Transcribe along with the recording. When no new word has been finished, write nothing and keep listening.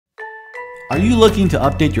Are you looking to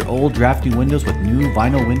update your old drafty windows with new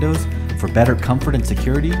vinyl windows for better comfort and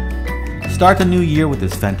security? Start the new year with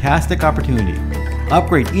this fantastic opportunity.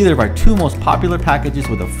 Upgrade either of our two most popular packages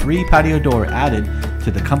with a free patio door added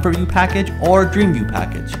to the Comfort View package or Dream View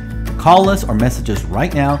package. Call us or message us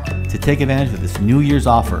right now to take advantage of this New Year's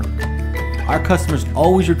offer. Our customers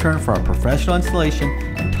always return for our professional installation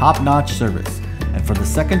and top-notch service. And for the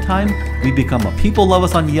second time, we become a People Love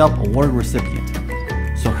Us on Yelp award recipient.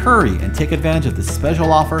 So hurry and take advantage of this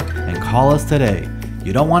special offer and call us today.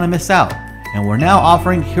 You don't want to miss out. And we're now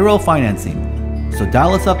offering hero financing. So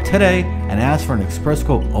dial us up today and ask for an express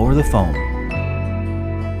quote over the phone.